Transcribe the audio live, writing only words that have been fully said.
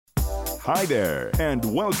Hi there, and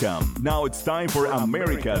welcome. Now it's time for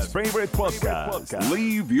America's favorite podcast,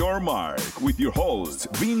 Leave Your Mark, with your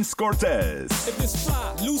host, Vince Cortez. If it's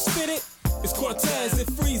fly, loose fitted, it's Cortez. If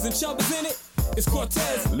freezing, chubbers in it, it's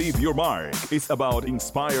Cortez. Leave Your Mark is about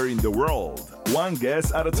inspiring the world, one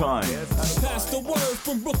guest at a time. Pass the word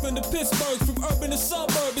from Brooklyn to Pittsburgh, from urban to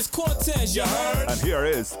suburb, it's Cortez, you heard? And here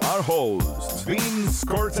is our host, Vince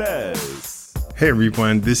Cortez. Hey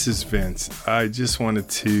everyone, this is Vince. I just wanted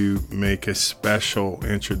to make a special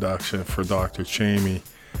introduction for Dr. Chamie.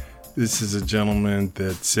 This is a gentleman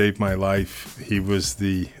that saved my life. He was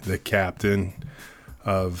the captain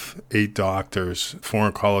of 8 doctors,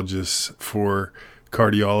 4 oncologists, 4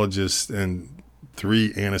 cardiologists, and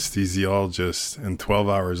 3 anesthesiologists, and 12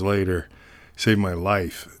 hours later, saved my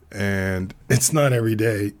life. And it's not every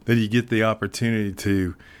day that you get the opportunity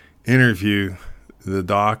to interview the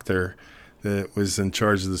doctor that was in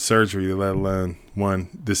charge of the surgery, let alone one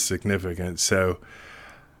this significant. So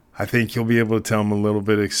I think you'll be able to tell I'm a little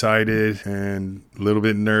bit excited and a little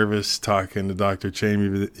bit nervous talking to Dr.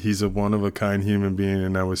 Chamie. He's a one-of-a-kind human being,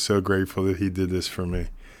 and I was so grateful that he did this for me.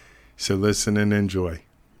 So listen and enjoy.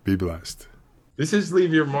 Be blessed. This is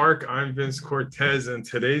Leave Your Mark. I'm Vince Cortez, and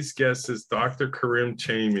today's guest is Dr. Karim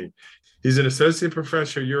Chamie. He's an associate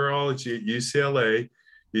professor of urology at UCLA.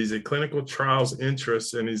 He's a clinical trials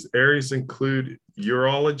interest, and his areas include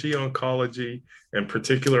urology, oncology, and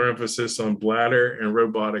particular emphasis on bladder and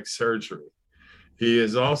robotic surgery. He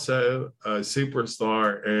is also a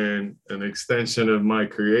superstar and an extension of my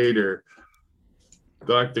creator.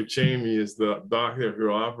 Dr. Chamie is the doctor who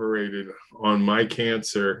operated on my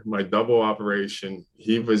cancer, my double operation.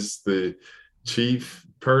 He was the chief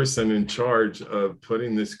person in charge of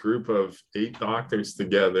putting this group of 8 doctors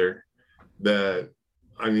together that,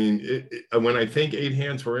 I mean, when I think 8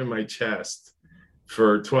 hands were in my chest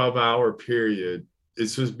for a 12-hour period,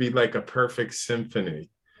 this would be like a perfect symphony,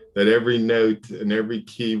 that every note and every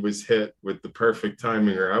key was hit with the perfect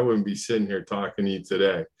timing, or I wouldn't be sitting here talking to you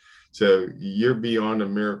today. So you're beyond a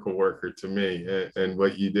miracle worker to me, and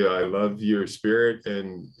what you do. I love your spirit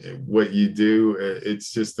and what you do.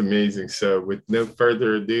 It's just amazing. So with no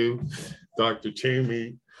further ado, Dr.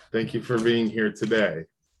 Chamie, thank you for being here today.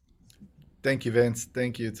 Thank you, Vince.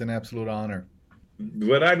 Thank you. It's an absolute honor.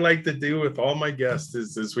 What I'd like to do with all my guests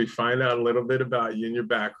is we find out a little bit about you and your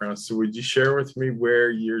background. So would you share with me where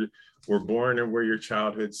you were born and where your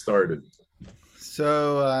childhood started?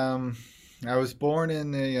 So I was born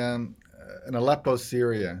in Aleppo,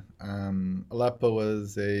 Syria. Aleppo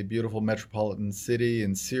was a beautiful metropolitan city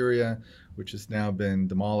in Syria, which has now been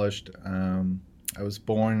demolished. I was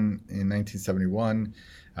born in 1971.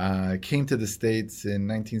 I came to the States in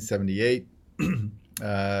 1978,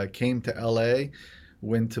 came to LA,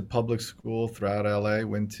 went to public school throughout LA,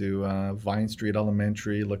 went to Vine Street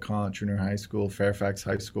Elementary, LeConte Junior High School, Fairfax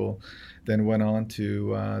High School, then went on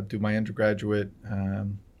to do my undergraduate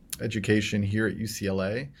education here at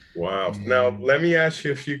UCLA. Wow. Now, let me ask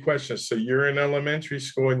you a few questions. So you're in elementary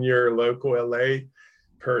school and you're a local LA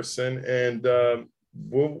person, and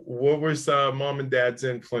what was mom and dad's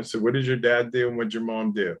influence? So what did your dad do and what did your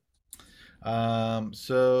mom do?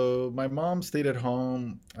 So my mom stayed at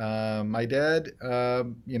home. My dad,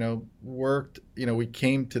 worked, we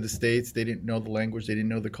came to the States. They didn't know the language. They didn't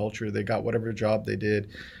know the culture. They got whatever job they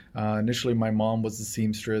did. Initially, my mom was a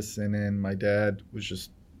seamstress, and then my dad was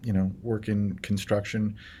just, working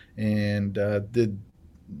construction and did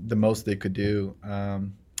the most they could do.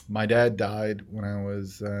 My dad died when I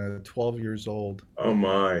was 12 years old. Oh,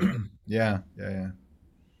 my. Yeah.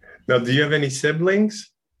 Now, do you have any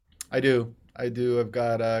siblings? I do. I've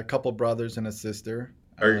got a couple brothers and a sister.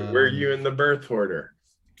 Were you in the birth order?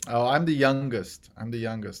 Oh, I'm the youngest. I'm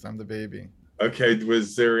the baby. Okay.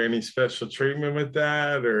 Was there any special treatment with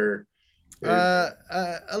that, or?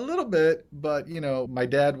 A little bit, but my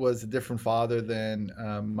dad was a different father than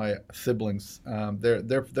my siblings.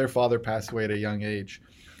 Their father passed away at a young age.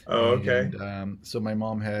 Oh, okay. And, so my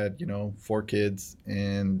mom had, 4 kids,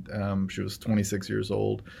 and she was 26 years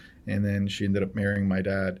old, and then she ended up marrying my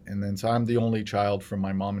dad. And then so I'm the only child from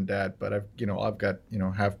my mom and dad, but I've got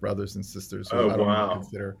half brothers and sisters. So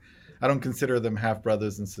I don't consider them half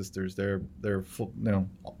brothers and sisters. They're full,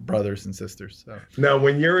 brothers and sisters. So now,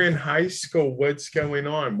 when you're in high school, what's going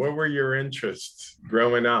on? What were your interests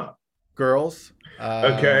growing up? Girls.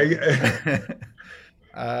 Okay.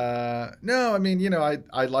 No, I mean,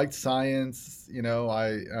 I liked science.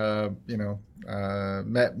 I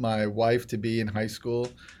met my wife to be in high school.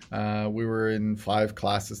 We were in 5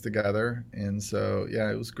 classes together, and so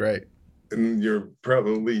yeah, it was great. And you're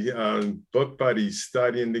probably book buddies,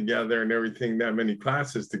 studying together and everything, that many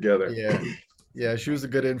classes together. Yeah. Yeah, she was a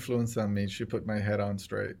good influence on me. She put my head on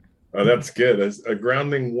straight. Oh, that's good. As a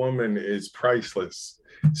grounding woman is priceless.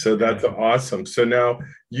 So that's Yeah. awesome. So now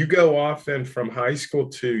you go off then from high school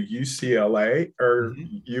to UCLA or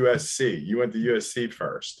Mhm. USC. You went to USC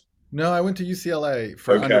first. No, I went to UCLA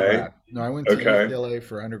for Okay. undergrad. No, I went to Okay. UCLA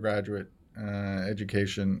for undergraduate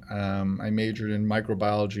education. I majored in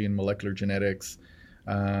microbiology and molecular genetics.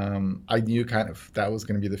 I knew kind of that was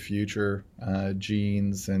going to be the future,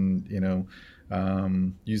 genes and,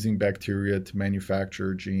 using bacteria to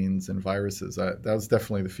manufacture genes and viruses. That was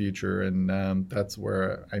definitely the future, and that's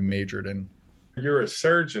where I majored in. You're a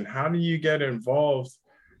surgeon. How do you get involved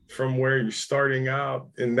from where you're starting out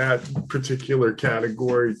in that particular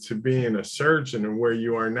category to being a surgeon and where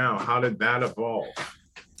you are now? How did that evolve?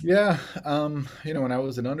 Yeah, when I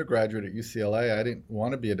was an undergraduate at UCLA, I didn't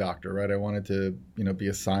want to be a doctor, right? I wanted to, be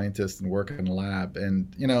a scientist and work in a lab.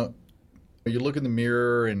 And, you look in the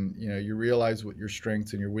mirror and, you realize what your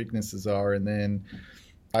strengths and your weaknesses are. And then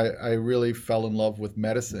I really fell in love with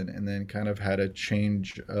medicine and then kind of had a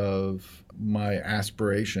change of my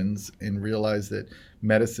aspirations and realized that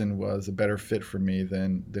medicine was a better fit for me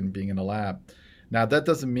than being in a lab. Now, that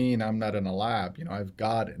doesn't mean I'm not in a lab. I've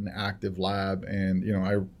got an active lab and,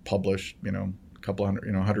 I publish, a couple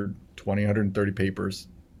hundred, 120, 130 papers.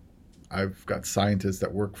 I've got scientists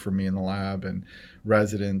that work for me in the lab and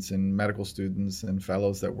residents and medical students and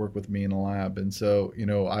fellows that work with me in the lab. And so,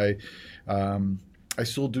 I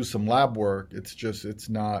still do some lab work. It's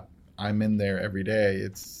not, I'm in there every day.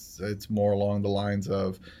 It's more along the lines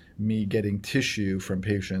of me getting tissue from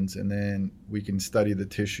patients, and then we can study the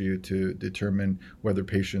tissue to determine whether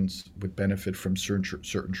patients would benefit from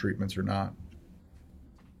certain treatments or not.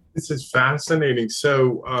 This is fascinating.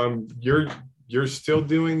 So you're still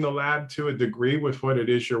doing the lab to a degree with what it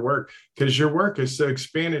is your work, because your work is so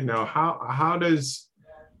expanded now. How does,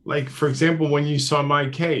 like, for example, when you saw my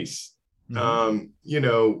case,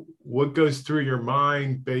 what goes through your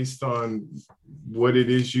mind based on what it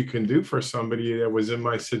is you can do for somebody that was in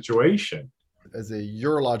my situation? As a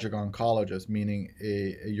urologic oncologist, meaning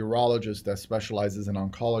a urologist that specializes in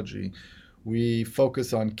oncology, we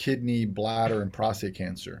focus on kidney, bladder, and prostate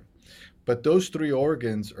cancer. But those three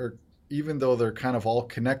organs are, even though they're kind of all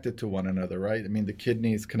connected to one another, right? I mean, the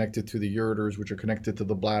kidney is connected to the ureters, which are connected to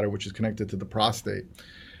the bladder, which is connected to the prostate.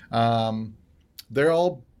 They're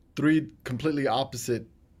all three completely opposite,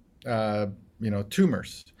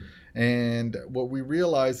 tumors. And what we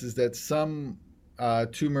realize is that some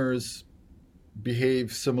tumors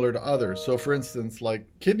behave similar to others. So, for instance, like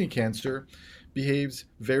kidney cancer behaves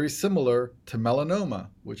very similar to melanoma,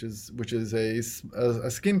 which is a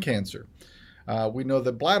skin cancer. We know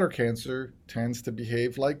that bladder cancer tends to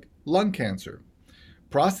behave like lung cancer.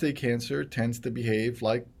 Prostate cancer tends to behave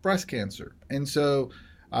like breast cancer. And so,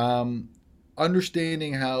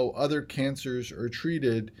 understanding how other cancers are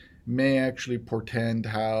treated may actually portend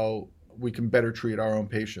how we can better treat our own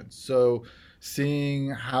patients. So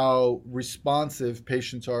seeing how responsive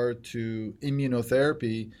patients are to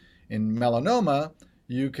immunotherapy in melanoma,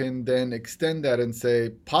 you can then extend that and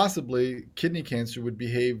say possibly kidney cancer would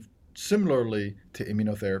behave similarly to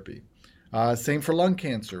immunotherapy. Same for lung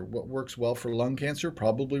cancer. What works well for lung cancer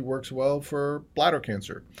probably works well for bladder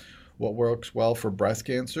cancer. What works well for breast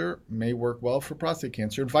cancer may work well for prostate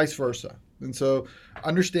cancer, and vice versa. And so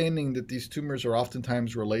understanding that these tumors are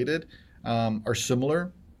oftentimes related, are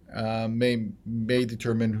similar, may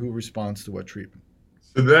determine who responds to what treatment.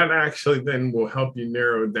 So that actually then will help you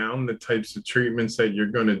narrow down the types of treatments that you're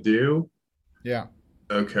going to do? Yeah.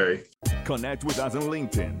 Okay. Connect with us on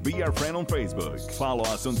LinkedIn. Be our friend on Facebook. Follow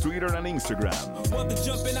us on Twitter and Instagram. Whether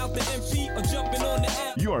jumping out the MP or jumping on the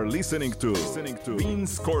app. You are listening to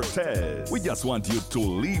Vince Cortez. We just want you to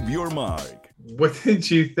leave your mark. What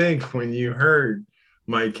did you think when you heard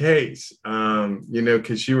my case?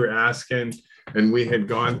 Because you were asking, and we had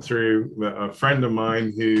gone through a friend of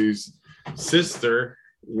mine whose sister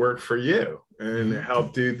worked for you and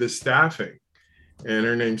helped do the staffing. And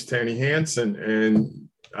her name's Tanny Hansen. And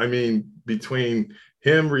I mean, between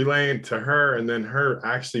him relaying to her and then her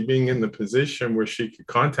actually being in the position where she could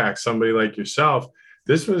contact somebody like yourself,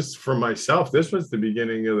 this was, for myself, this was the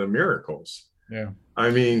beginning of the miracles. Yeah.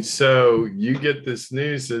 I mean, so you get this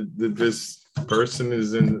news that this person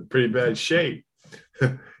is in pretty bad shape.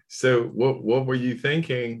 So what were you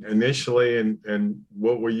thinking initially, and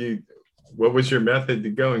what was your method to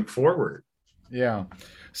going forward? Yeah.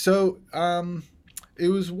 So it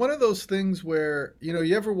was one of those things where,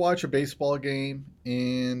 you ever watch a baseball game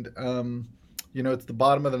and, it's the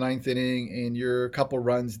bottom of the ninth inning and you're a couple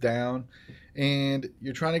runs down and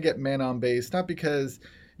you're trying to get men on base, not because,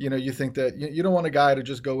 you think that you don't want a guy to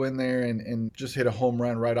just go in there and just hit a home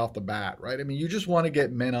run right off the bat, right? I mean, you just want to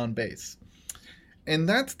get men on base. And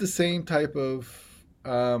that's the same type of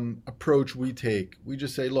approach we take. We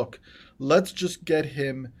just say, look, let's just get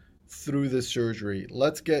him through this surgery.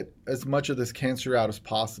 Let's get as much of this cancer out as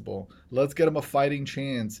possible. Let's get him a fighting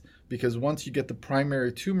chance, because once you get the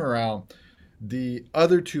primary tumor out, the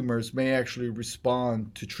other tumors may actually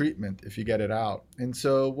respond to treatment if you get it out. And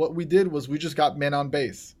so what we did was we just got men on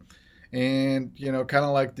base. And, kind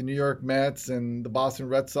of like the New York Mets and the Boston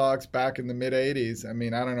Red Sox back in the mid 80s. I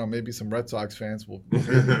mean, I don't know, maybe some Red Sox fans will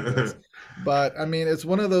this. But I mean, it's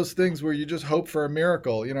one of those things where you just hope for a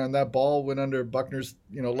miracle, and that ball went under Buckner's,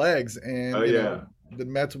 legs, and the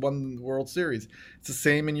Mets won the World Series. It's the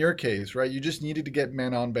same in your case, right? You just needed to get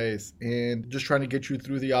men on base and just trying to get you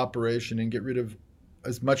through the operation and get rid of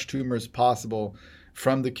as much tumor as possible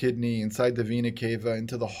from the kidney, inside the vena cava,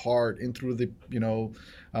 into the heart, in through the,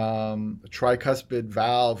 tricuspid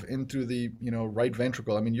valve, in through the, right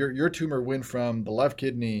ventricle. I mean, your tumor went from the left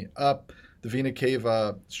kidney up the vena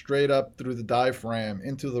cava, straight up through the diaphragm,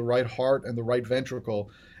 into the right heart and the right ventricle,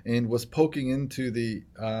 and was poking into the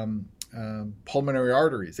pulmonary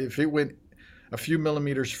arteries. If it went a few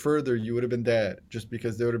millimeters further, you would have been dead, just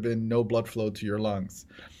because there would have been no blood flow to your lungs.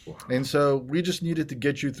 Wow. And so we just needed to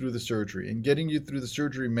get you through the surgery. And getting you through the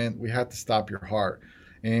surgery meant we had to stop your heart.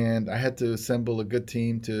 And I had to assemble a good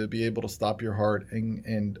team to be able to stop your heart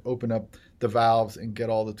and open up the valves and get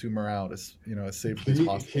all the tumor out as safely as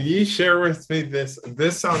possible. Can you share with me this?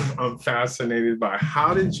 I'm fascinated by.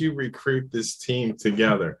 How did you recruit this team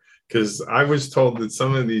together? Because I was told that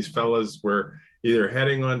some of these fellas were either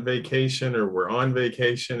heading on vacation or were on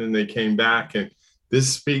vacation and they came back. And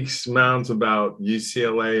this speaks mounds about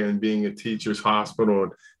UCLA and being a teacher's hospital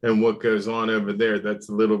and what goes on over there. That's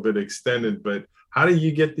a little bit extended, but how do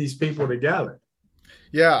you get these people together?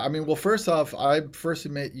 Yeah, I mean, well, first off, I first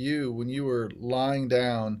met you when you were lying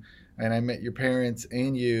down, and I met your parents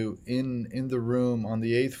and you in the room on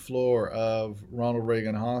the 8th floor of Ronald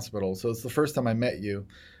Reagan Hospital. So it's the first time I met you.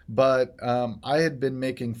 But I had been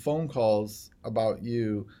making phone calls about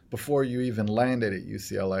you before you even landed at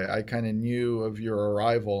UCLA. I kind of knew of your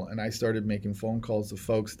arrival, and I started making phone calls to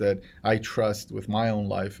folks that I trust with my own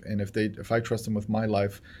life. And if I trust them with my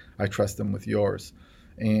life, I trust them with yours.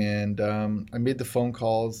 And I made the phone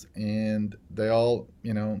calls, and they all,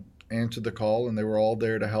 answered the call, and they were all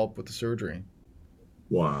there to help with the surgery.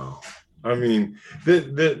 Wow. I mean,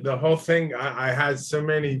 the whole thing, I had so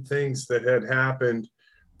many things that had happened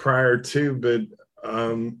prior to, but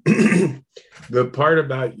the part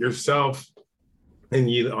about yourself, and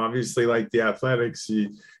you obviously like the athletics, you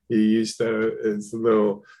used to, it's a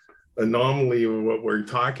little anomaly of what we're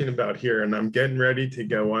talking about here, and I'm getting ready to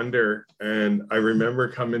go under, and I remember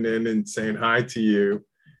coming in and saying hi to you,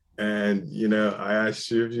 and I asked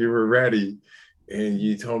you if you were ready, and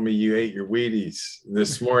you told me you ate your Wheaties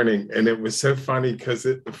this morning, and it was so funny because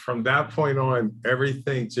from that point on,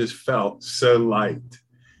 everything just felt so light.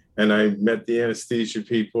 And I met the anesthesia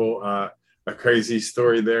people. A crazy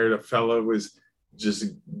story there. The fellow was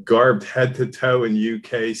just garbed head to toe in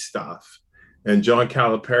UK stuff. And John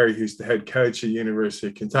Calipari, who's the head coach at University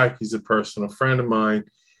of Kentucky, he's a personal friend of mine.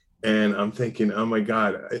 And I'm thinking, oh my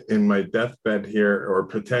God, in my deathbed here, or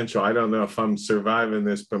potential, I don't know if I'm surviving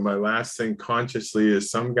this, but my last thing consciously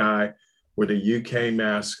is some guy with a UK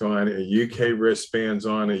mask on, a UK wristbands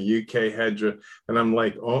on, a UK headdress. And I'm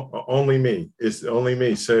like, only me. It's only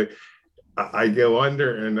me. So I go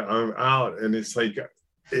under and I'm out. And it's like,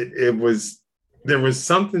 there was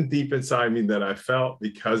something deep inside me that I felt,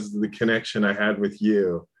 because of the connection I had with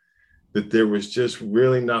you, that there was just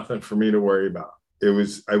really nothing for me to worry about. It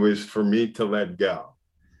was for me to let go.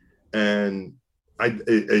 And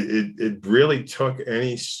it really took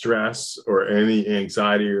any stress or any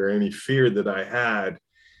anxiety or any fear that I had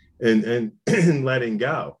and letting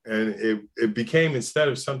go. And it became, instead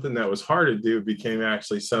of something that was hard to do, it became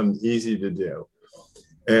actually something easy to do.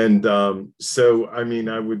 And so, I mean,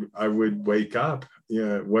 I would wake up,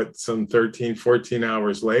 some 13, 14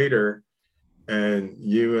 hours later, and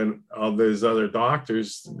you and all those other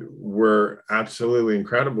doctors were absolutely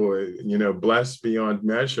incredible, blessed beyond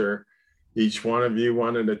measure. Each one of you,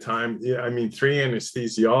 one at a time. Yeah, I mean, 3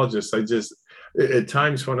 anesthesiologists. At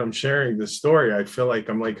times when I'm sharing the story, I feel like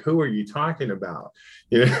I'm like, who are you talking about?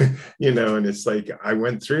 And it's like, I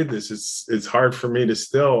went through this. It's hard for me to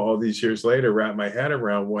still, all these years later, wrap my head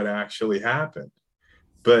around what actually happened.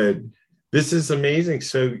 But this is amazing.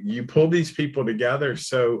 So you pull these people together.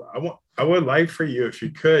 So I would like for you, if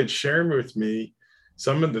you could, share with me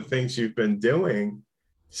some of the things you've been doing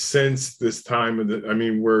since this time of the, I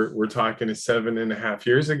mean, we're talking 7.5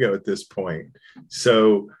 years ago at this point.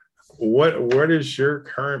 So what is your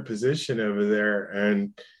current position over there?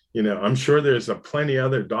 And, I'm sure there's plenty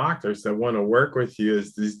other doctors that want to work with you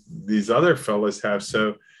as these other fellows have.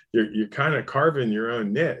 So you're kind of carving your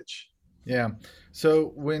own niche. Yeah.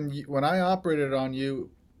 So when I operated on you,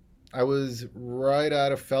 I was right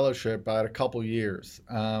out of fellowship by a couple years.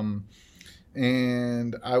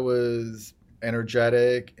 And I was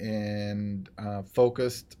energetic and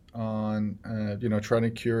focused on trying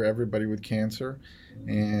to cure everybody with cancer,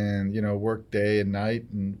 and worked day and night,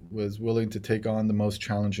 and was willing to take on the most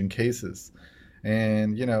challenging cases.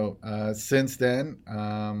 And since then,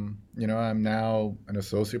 I'm now an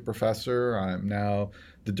associate professor. I'm now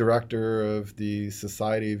the director of the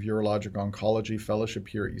Society of Urologic Oncology Fellowship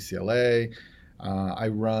here at UCLA. I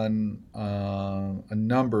run a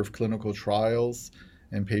number of clinical trials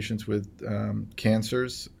and patients with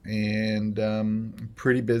cancers, and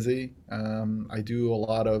pretty busy. I do a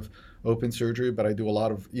lot of open surgery, but I do a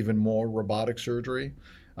lot of even more robotic surgery.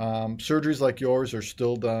 Surgeries like yours are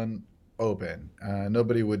still done open.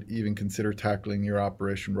 Nobody would even consider tackling your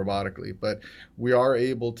operation robotically, but we are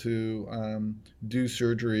able to do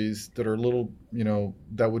surgeries that are a little,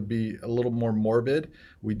 that would be a little more morbid.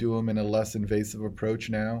 We do them in a less invasive approach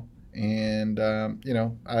now. And,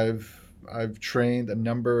 I've trained a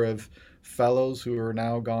number of fellows who are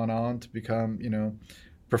now gone on to become,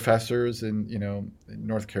 professors in,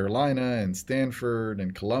 North Carolina and Stanford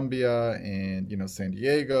and Columbia and, San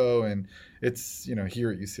Diego. And it's,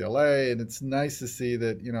 here at UCLA. And it's nice to see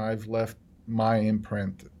that, I've left my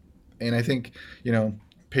imprint. And I think,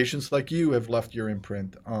 patients like you have left your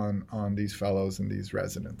imprint on these fellows and these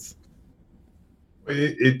residents.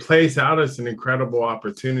 It plays out as an incredible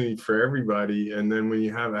opportunity for everybody, and then when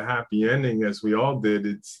you have a happy ending, as we all did,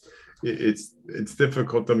 it's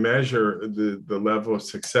difficult to measure the level of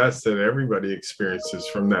success that everybody experiences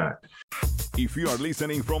from that. If you are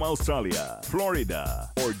listening from Australia,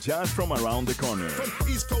 Florida, or just from around the corner, From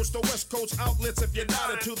East Coast to West Coast outlets, if you're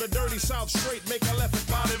not into the dirty South straight, make a left and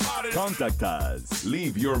body. contact us.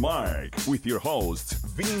 Leave your mark with your host,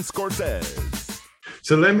 Vince Cortez.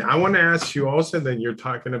 So I want to ask you also, then you're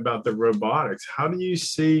talking about the robotics. How do you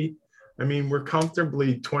see, I mean, we're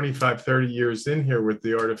comfortably 25, 30 years in here with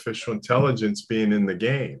the artificial intelligence being in the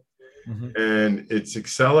game. Mm-hmm. And it's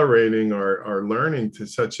accelerating our learning to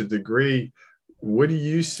such a degree. What do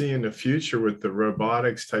you see in the future with the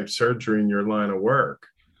robotics type surgery in your line of work?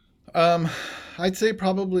 I'd say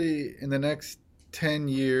probably in the next 10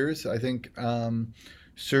 years, I think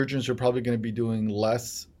surgeons are probably going to be doing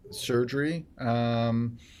less surgery. I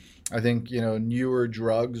think, newer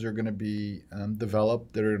drugs are going to be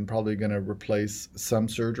developed that are probably going to replace some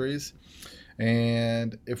surgeries.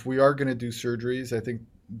 And if we are going to do surgeries, I think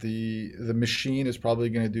the machine is probably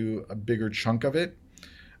going to do a bigger chunk of it.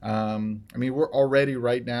 We're already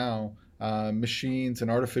right now, machines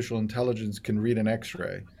and artificial intelligence can read an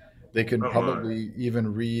X-ray. They can probably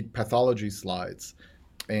even read pathology slides.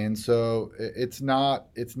 And so it's not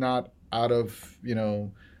out of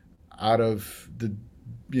the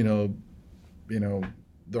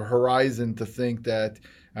the horizon to think that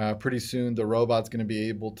pretty soon the robot's going to be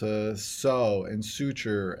able to sew and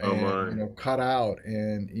suture and cut out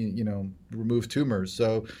and remove tumors.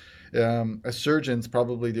 So a surgeon's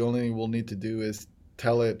probably the only thing we'll need to do is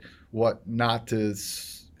tell it what not to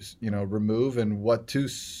remove and what to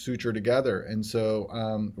suture together. And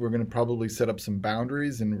so we're going to probably set up some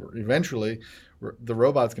boundaries, and eventually the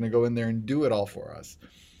robot's going to go in there and do it all for us.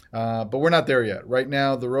 But we're not there yet. Right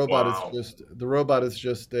now, the robot is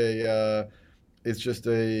just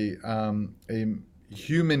a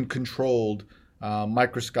human-controlled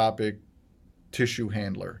microscopic tissue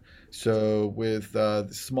handler. So with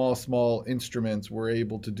small instruments, we're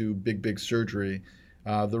able to do big surgery.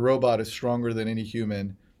 The robot is stronger than any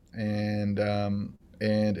human, and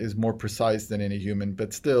is more precise than any human.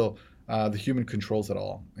 But still, the human controls it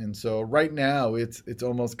all. And so right now, it's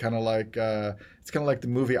almost kind of like the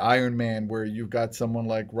movie Iron Man, where you've got someone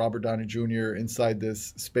like Robert Downey Jr. inside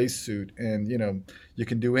this spacesuit, and you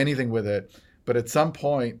can do anything with it. But at some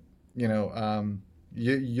point, you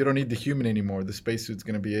don't need the human anymore. The spacesuit's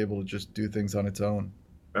going to be able to just do things on its own.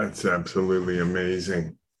 That's absolutely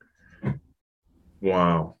amazing.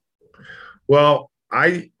 Wow. Well,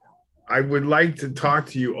 I would like to talk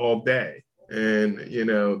to you all day. And,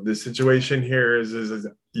 the situation here is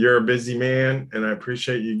you're a busy man, and I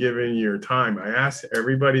appreciate you giving your time. I ask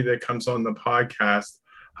everybody that comes on the podcast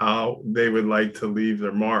how they would like to leave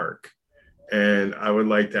their mark. And I would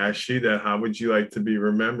like to ask you that. How would you like to be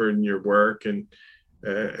remembered in your work and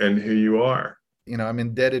who you are? I'm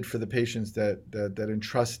indebted for the patients that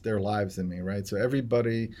entrust their lives in me, right? So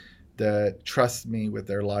everybody that trusts me with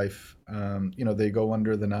their life, they go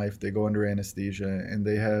under the knife, they go under anesthesia, and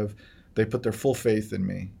they put their full faith in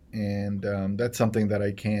me. And that's something that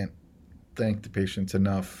I can't thank the patients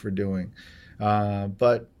enough for doing.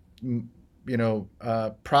 But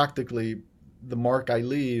practically, the mark I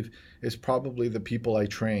leave is probably the people I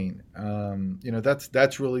train.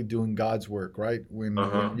 That's really doing God's work, right? When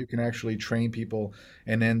you can actually train people,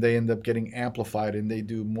 and then they end up getting amplified, and they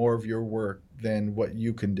do more of your work than what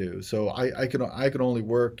you can do. So I can only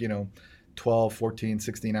work 12, 14,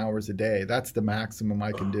 16 hours a day. That's the maximum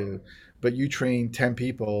I can do. But you train 10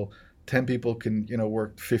 people. 10 people can,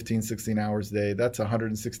 work 15, 16 hours a day. That's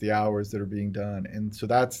 160 hours that are being done. And so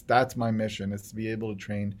that's my mission, is to be able to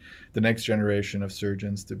train the next generation of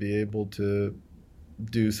surgeons to be able to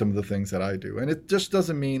do some of the things that I do. And it just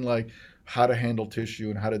doesn't mean like how to handle tissue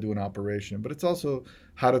and how to do an operation, but it's also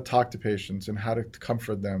how to talk to patients and how to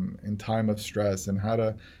comfort them in time of stress and how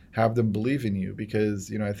to have them believe in you.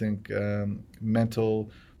 Because, I think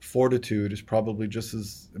mental fortitude is probably just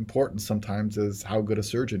as important sometimes as how good a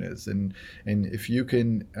surgeon is. And if you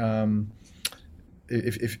can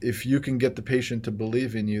if you can get the patient to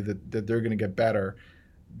believe in you that they're going to get better,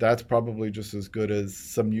 that's probably just as good as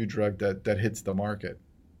some new drug that hits the market.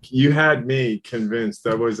 You had me convinced.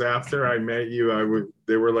 That was after I met you.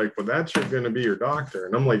 They were like, well, that's going to be your doctor.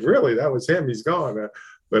 And I'm like, really? That was him. He's gone.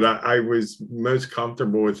 But I was most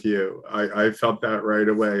comfortable with you. I felt that right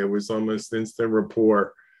away. It was almost instant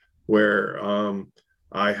rapport, where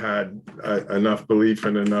I had enough belief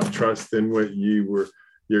and enough trust in what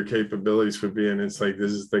your capabilities would be. And it's like,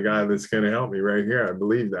 this is the guy that's going to help me right here. I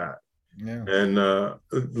believe that. Yeah. And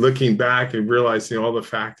looking back and realizing all the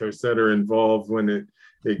factors that are involved when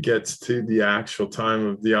it gets to the actual time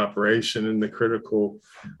of the operation and the critical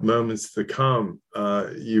moments to come,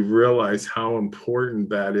 you realize how important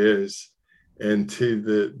that is, and to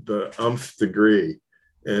the nth degree,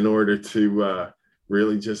 in order to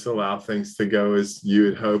really just allow things to go as you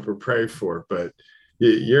would hope or pray for. But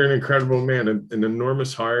you're an incredible man, an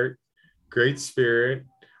enormous heart, great spirit.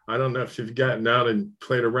 I don't know if you've gotten out and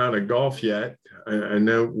played a round of golf yet. I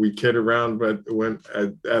know we kid around, but when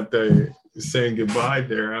at the saying goodbye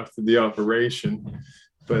there after the operation.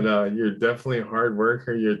 But you're definitely a hard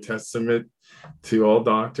worker. You're a testament to all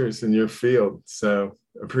doctors in your field. So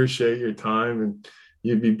appreciate your time, and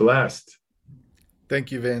you'd be blessed. Thank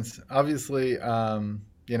you, Vince. Obviously,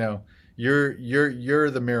 you're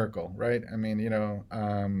the miracle, right? I mean,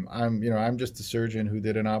 I'm just a surgeon who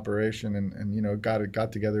did an operation and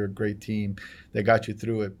got together a great team that got you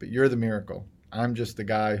through it. But you're the miracle. I'm just the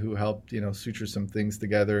guy who helped, suture some things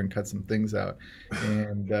together and cut some things out.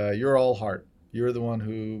 And you're all heart. You're the one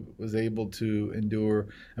who was able to endure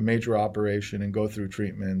a major operation and go through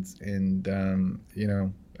treatments. And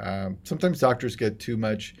sometimes doctors get too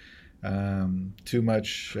much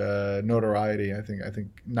notoriety. I think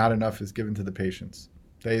not enough is given to the patients.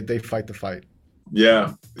 They fight the fight.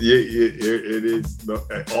 Yeah, it is.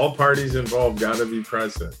 All parties involved got to be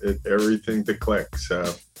present. Everything to click.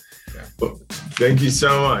 So, yeah. Well, thank you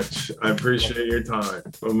so much. I appreciate your time.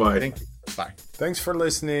 Bye-bye. Thank you. Bye. Thanks for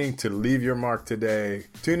listening to Leave Your Mark today.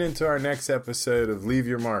 Tune into our next episode of Leave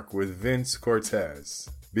Your Mark with Vince Cortez.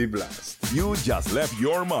 Be blessed. You just left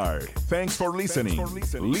your mark. Thanks for listening.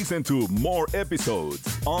 Listen to more episodes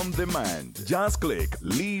on demand. Just click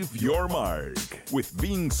Leave Your Mark with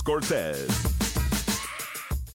Vince Cortez.